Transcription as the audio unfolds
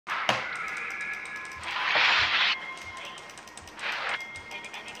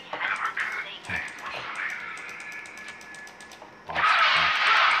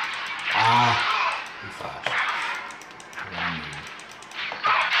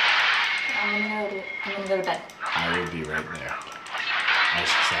I'm gonna go to bed. I will be right there. I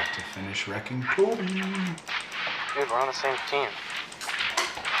just have to finish wrecking Toby. Dude, we're on the same team.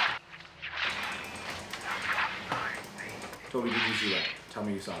 Toby, did you see that? Tell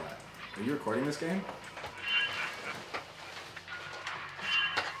me you saw that. Are you recording this game?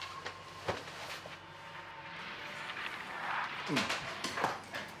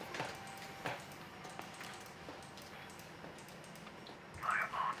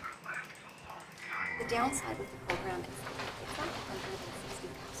 The downside with the program is it's not $160,000.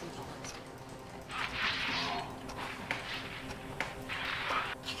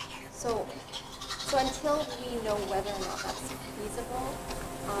 So until we know whether or not that's feasible,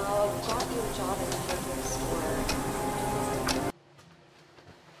 I've got you a job in the hardware store.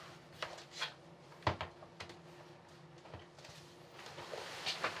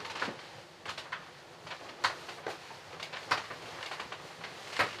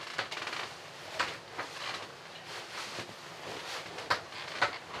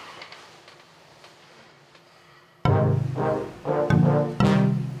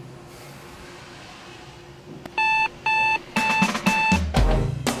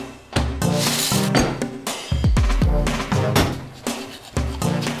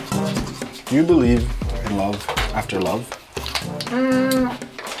 Do you believe in love after love?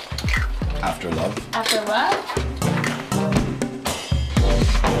 After love? After love?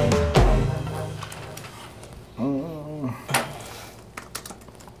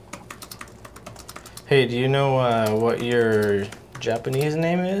 Hey, do you know what your Japanese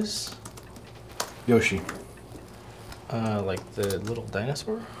name is? Yoshi. Like the little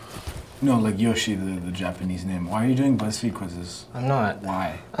dinosaur? No, like Yoshi, the Japanese name. Why are you doing BuzzFeed quizzes? I'm not.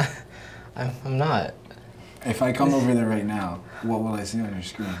 Why? I'm not. If I come over there right now, what will I see on your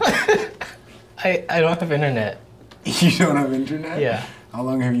screen? I don't have internet. You don't have internet? Yeah. How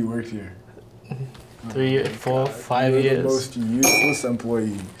long have you worked here? 3, 4, 5 You're years. the most useless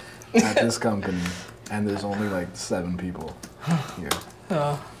employee at this company, and there's only like 7 people here.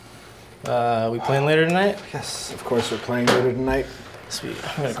 We playing later tonight? Yes, of course we're playing later tonight. Sweet,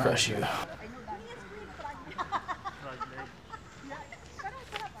 I'm gonna crush you.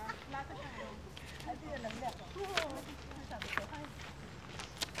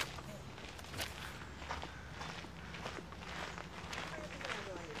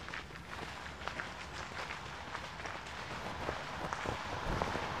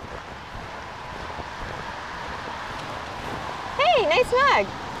 Hey, nice mug.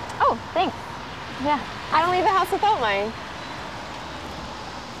 Oh, thanks. Yeah, I don't leave the house without mine.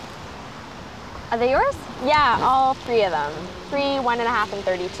 Are they yours? Yeah, all 3 of them. 3, 1.5, and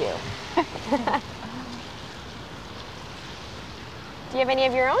 32. Do you have any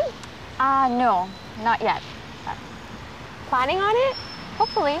of your own? No, not yet. Planning on it?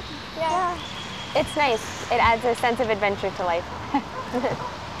 Hopefully. Yeah. It's nice. It adds a sense of adventure to life.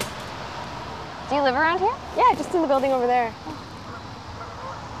 Do you live around here? Yeah, just in the building over there.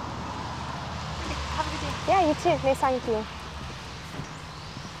 Have a good day. Yeah, you too. Nice talking to you.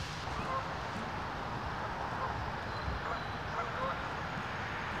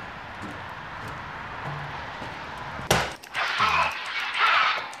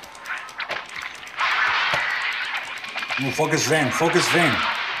 No, focus Vin, focus Vin.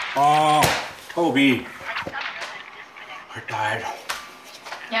 Oh, Toby. We're tired.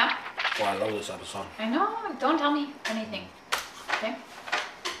 Yeah? Oh, I love this episode. I know. Don't tell me anything. Okay?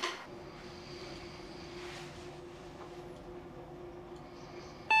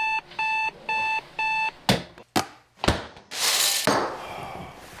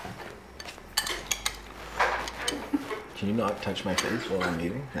 Can you not touch my face while I'm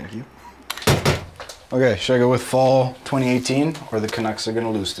eating? Thank you. Okay, should I go with fall 2018 or the Canucks are gonna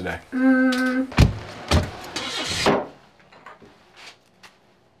lose today?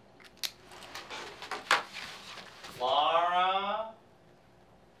 Laura?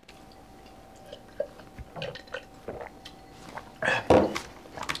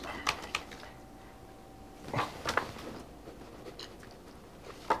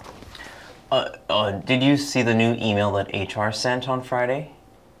 Did you see the new email that HR sent on Friday?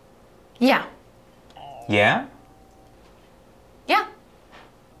 Yeah. Yeah? Yeah.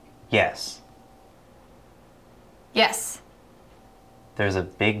 Yes. Yes. There's a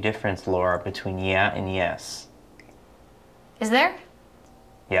big difference, Laura, between yeah and yes. Is there?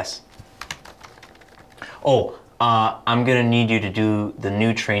 Yes. Oh, I'm gonna need you to do the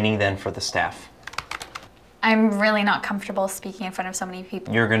new training then for the staff. I'm really not comfortable speaking in front of so many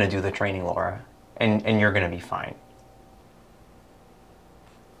people. You're gonna do the training, Laura, and you're gonna be fine.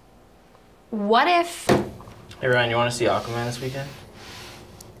 What if... Hey Ryan, you want to see Aquaman this weekend?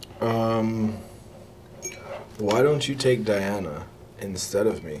 Why don't you take Diana instead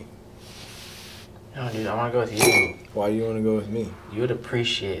of me? No, dude, I want to go with you. Why do you want to go with me? You would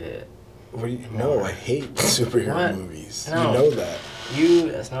appreciate it. What do you? No, I hate superhero What? movies. No. You know that.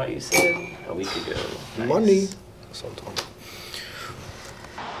 That's not what you said a week ago. Nice. Money. That's what I'm talking about.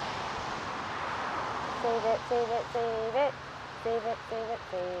 Save it, save it, save it. Save it, save it,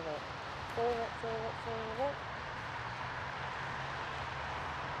 save it. Save it, save it, save it.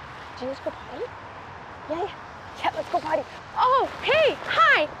 Did you just go potty? Yeah, yeah. Yeah, let's go potty. Oh, hey,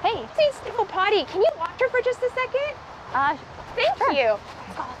 hi. Hey. Please go potty. Can you watch her for just a second? Thank you.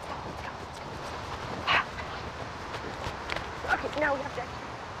 Let's go, let's go, let's go, let's go. Okay, now we have to.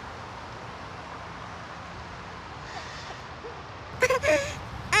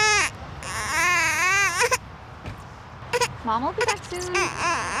 Mom will be back soon. Yeah.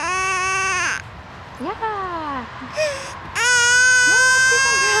 No, please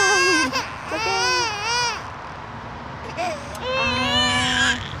don't cry. It's okay.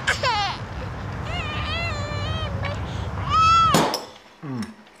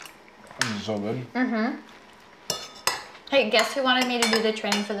 This is so good. Hey, guess who wanted me to do the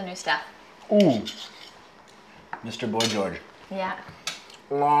training for the new staff? Ooh. Mr. Boy George. Yeah.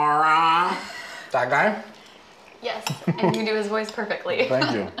 Laura. That guy? Yes, and you do his voice perfectly.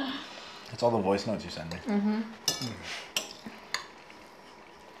 Thank you. It's all the voice notes you send me.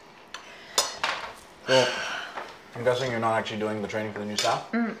 So, I'm guessing you're not actually doing the training for the new staff?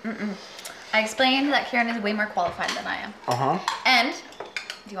 I explained that Kieran is way more qualified than I am. And,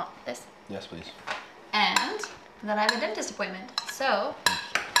 do you want this? Yes, please. And that I have a dentist appointment. So,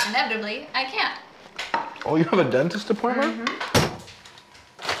 inevitably, I can't. Oh, you have a dentist appointment?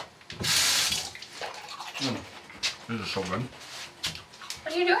 This is so good.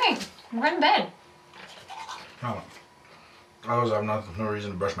 What are you doing? We're in bed. Oh. I have no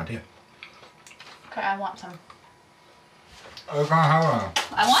reason to brush my teeth. Okay, I want some. I can't have one.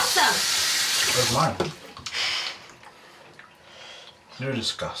 I want some. Where's mine? You're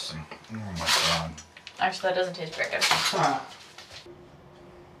disgusting. Oh my god. Actually, that doesn't taste very good.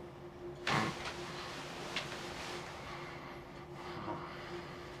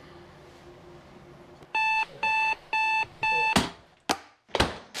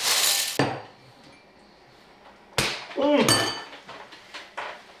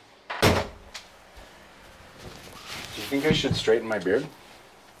 Do you think I should straighten my beard?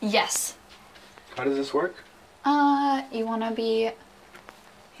 Yes. How does this work? You wanna be...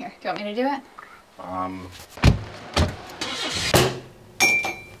 Here, do you want me to do it?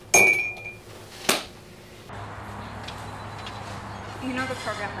 You know the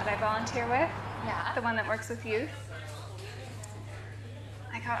program that I volunteer with? Yeah. The one that works with youth?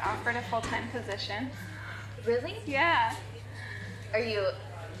 I got offered a full-time position. Really? Yeah,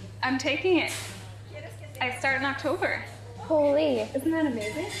 I'm taking it. I start in October. Holy. Isn't that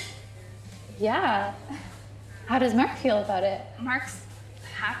amazing? Yeah. How does Mark feel about it? Mark's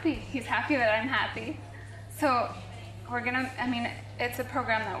happy. He's happy that I'm happy. So it's a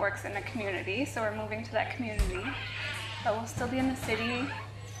program that works in a community, so we're moving to that community. But we'll still be in the city.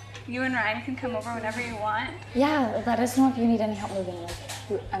 You and Ryan can come over whenever you want. Yeah, let us know if you need any help moving.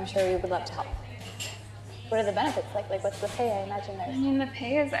 I'm sure we would love to help. What are the benefits like? Like, what's the pay? I imagine I there's... mean, the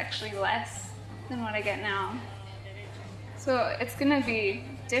pay is actually less than what I get now. So it's gonna be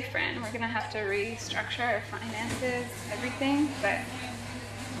different. We're gonna have to restructure our finances, everything, but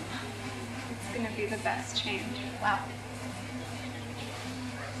it's gonna be the best change. Wow.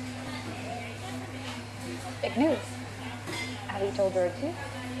 Big news. Have you told Georgie?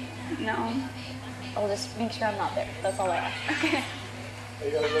 No. I'll just make sure I'm not there. That's all I ask. Okay. Are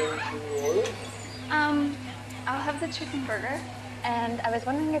you guys ready to order? I'll have the chicken burger. And I was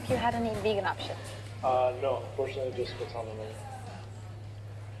wondering if you had any vegan options. No, unfortunately, just what's on the menu.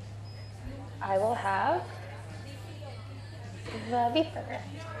 I will have the beef burger.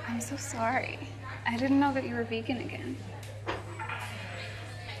 I'm so sorry. I didn't know that you were vegan again.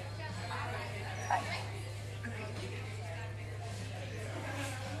 Bye.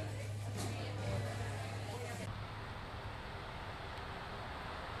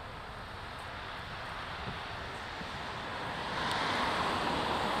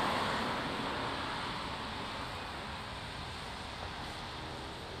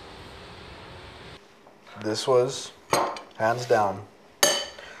 This was, hands down,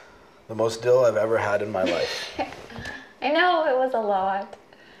 the most dill I've ever had in my life. I know, it was a lot.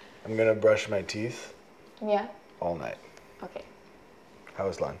 I'm gonna brush my teeth Yeah? all night. Okay. How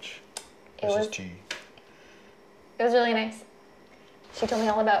was lunch? It was really nice. She told me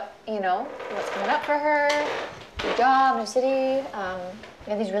all about, what's coming up for her, Good job, new city. We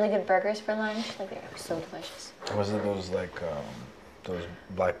had these really good burgers for lunch. Like, they were so delicious. Was it those like those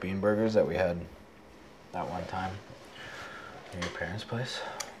black bean burgers that we had that one time in your parents' place?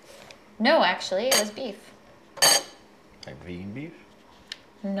 No, actually, it was beef. Like vegan beef?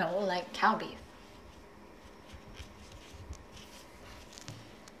 No, like cow beef.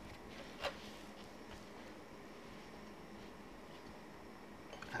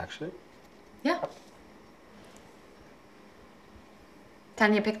 Actually? Yeah.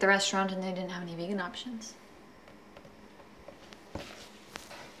 Tanya picked the restaurant and they didn't have any vegan options.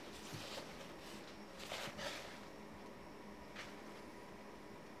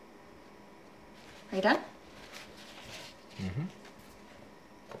 Are you done? Mm-hmm.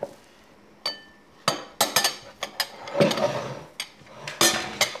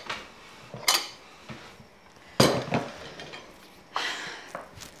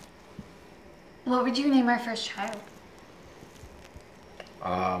 What would you name our first child?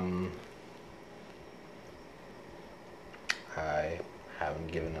 I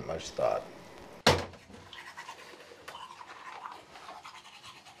haven't given it much thought.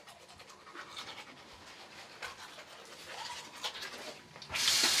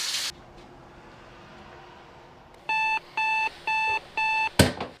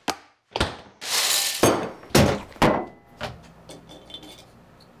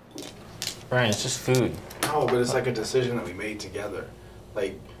 Brian, it's just food. No, but it's like a decision that we made together.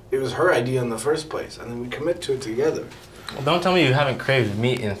 Like, it was her idea in the first place, and then we commit to it together. Well, don't tell me you haven't craved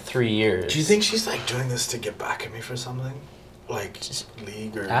meat in 3 years. Do you think she's like doing this to get back at me for something? Like, just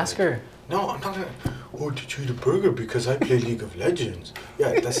League or... Ask like, her. No, I'm not gonna... Oh, did you eat a burger because I play League of Legends?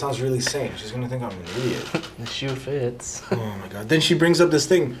 Yeah, that sounds really sane. She's gonna think I'm an idiot. The shoe fits. Oh my god. Then she brings up this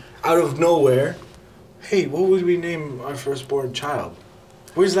thing out of nowhere. Hey, what would we name our firstborn child?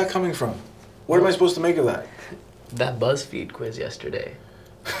 Where's that coming from? What am I supposed to make of that? That BuzzFeed quiz yesterday.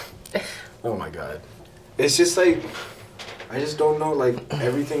 Oh my god. It's just like... I just don't know, like,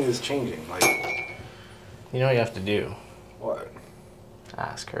 everything is changing. Like... You know what you have to do? What?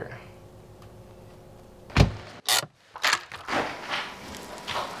 Ask her.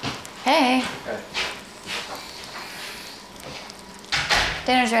 Hey.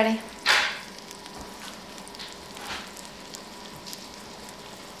 Dinner's ready.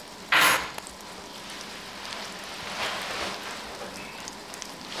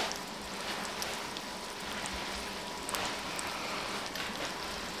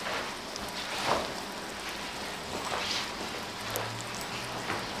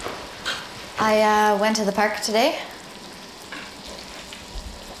 I went to the park today.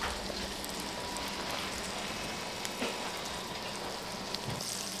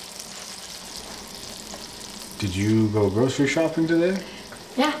 Did you go grocery shopping today?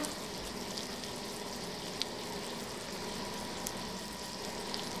 Yeah.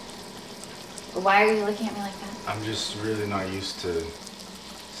 Why are you looking at me like that? I'm just really not used to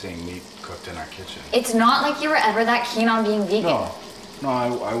seeing meat cooked in our kitchen. It's not like you were ever that keen on being vegan.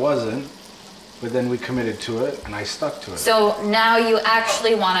 No, I wasn't. But then we committed to it, and I stuck to it. So now you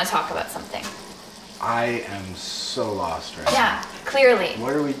actually want to talk about something. I am so lost right now. Yeah, clearly.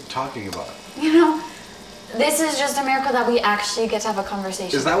 What are we talking about? You know, this is just a miracle that we actually get to have a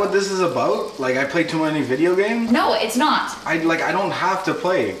conversation. Is that what this is about? Like, I play too many video games? No, it's not. I don't have to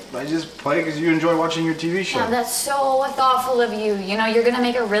play. I just play because you enjoy watching your TV show. Yeah, that's so thoughtful of you. You know, you're gonna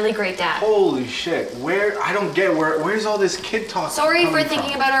make a really great dad. Holy shit. I don't get where's all this kid talk Sorry for coming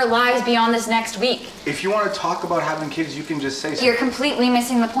thinking from? about our lives beyond this next week. If you want to talk about having kids, you can just say something. You're completely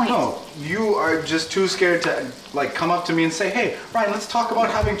missing the point. No, you are just too scared to, like, come up to me and say, hey, Ryan, let's talk about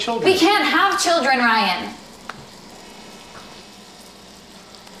having children. We can't have children, Ryan.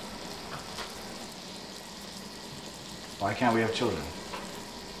 Why can't we have children?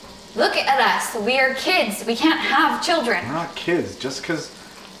 Look at us. We are kids. We can't have children. We're not kids. Just because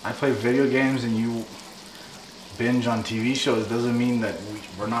I play video games and you binge on TV shows doesn't mean that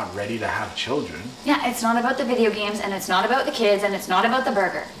we're not ready to have children. Yeah, it's not about the video games, and it's not about the kids, and it's not about the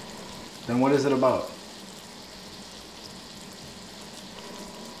burger. Then what is it about?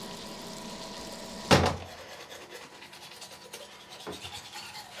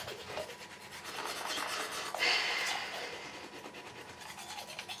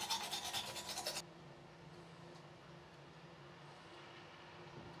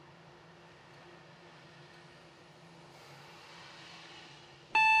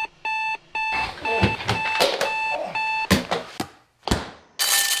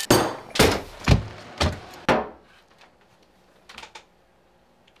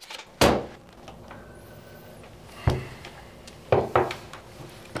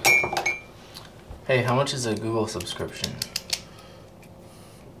 Hey, how much is a Google subscription?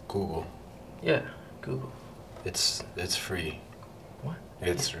 Google. Yeah, Google. It's free. What?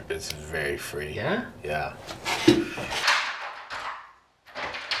 It's very free. Yeah? Yeah.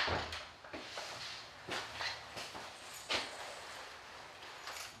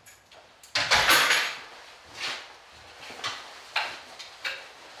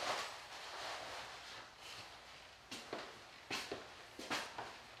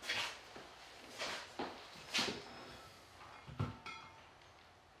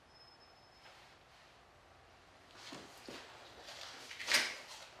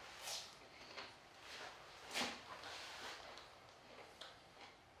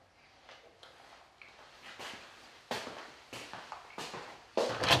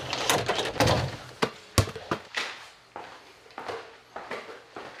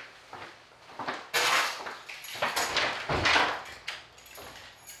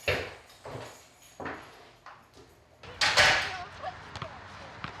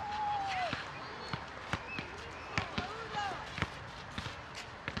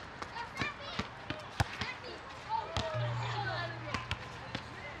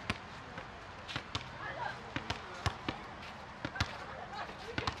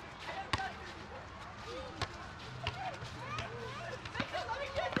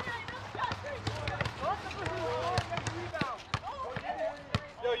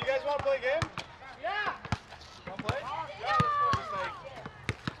 Yo, you guys want to play a game? Yeah. Want to play? Yeah, let's go. Just like,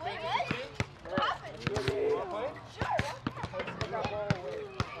 play with the team? Want to play? Sure.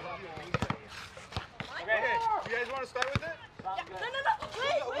 Okay, hey, you guys want to start with it? Yeah. No.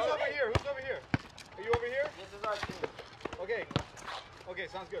 Who's over here? Who's over here? Are you over here? This is our team. Okay. Okay,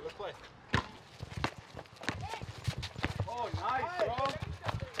 sounds good. Let's play. Oh, nice, bro.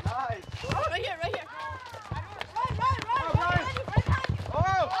 Nice. Right here. Run. Oh, Brian. Oh!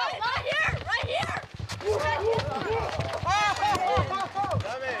 Right here.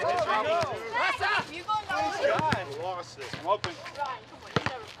 Damn it. Let's go. What's up? You go now. Nice guy. Lost it. I'm open. Ryan, come on, you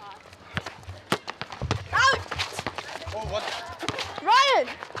never pass. Out! Oh, what? Ryan!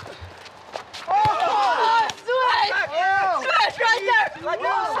 Oh! Swish! Right there! Let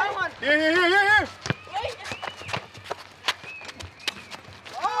go, someone! Here!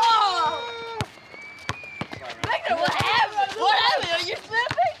 Oh! Victor, what happened? Are you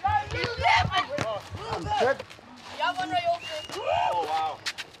slipping? You slipping! I'm tripping. You have one right open. Oh, wow.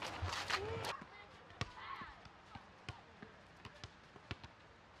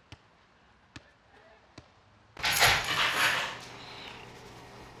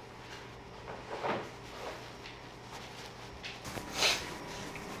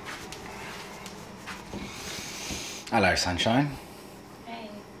 Hello, sunshine. Hey.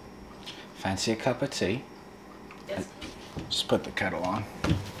 Fancy a cup of tea? Yes. Just put the kettle on.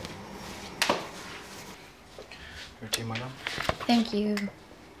 Your tea, madam? Thank you.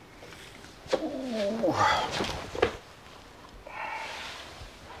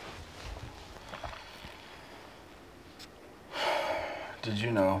 Did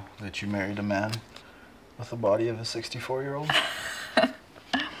you know that you married a man with the body of a 64-year-old?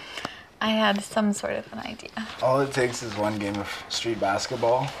 I had some sort of an idea. All it takes is one game of street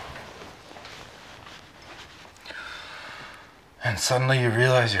basketball. And suddenly you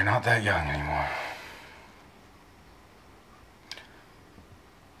realize you're not that young anymore.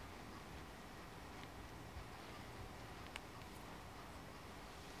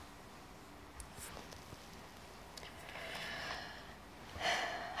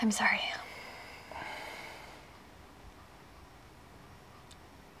 I'm sorry.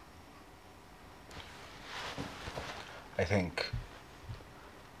 I think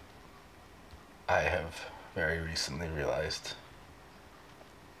I have very recently realized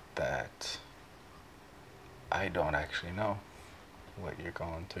that I don't actually know what you're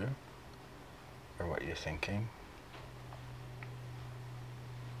going through or what you're thinking,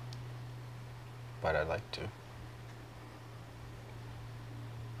 but I'd like to.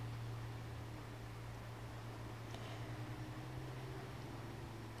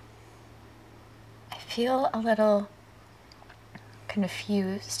 I feel a little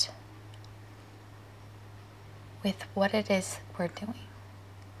confused with what it is we're doing.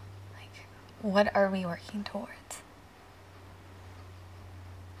 Like, what are we working towards?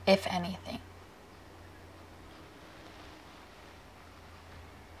 If anything.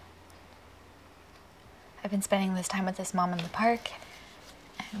 I've been spending this time with this mom in the park,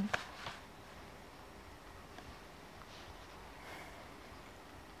 and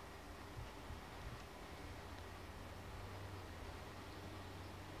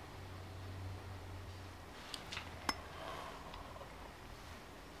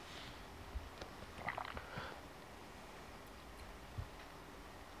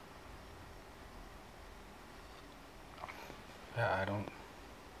Yeah,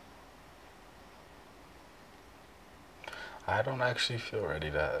 I don't actually feel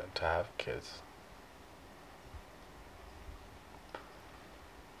ready to have kids.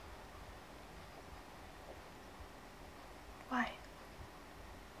 Why?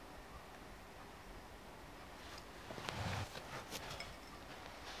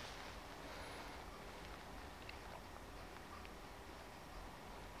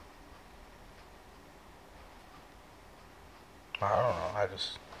 I don't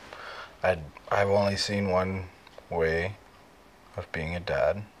know. I've only seen one way of being a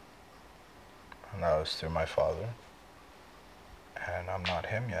dad, and that was through my father. And I'm not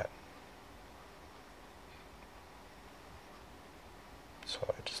him yet. So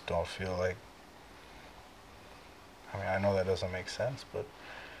I just don't feel like, I mean, I know that doesn't make sense, but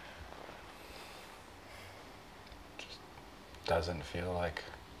it just doesn't feel like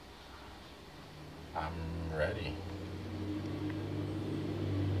I'm ready.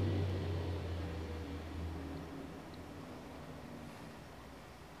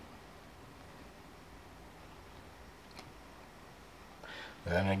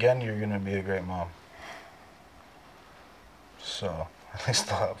 Then again, you're gonna be a great mom. So at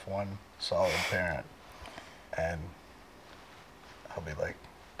least I'll have one solid parent, and I'll be like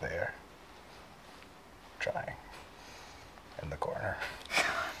there, trying, in the corner.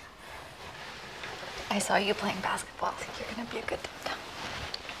 I saw you playing basketball. I think you're gonna be a good dad.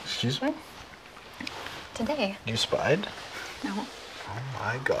 Excuse me? Today. You spied? No. Oh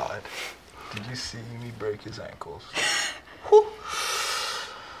my God. Did you see me break his ankles?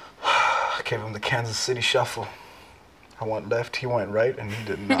 I gave him the Kansas City shuffle. I went left, he went right, and he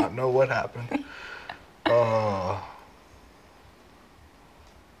did not know what happened. Oh.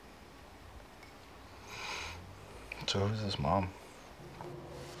 So who's his mom?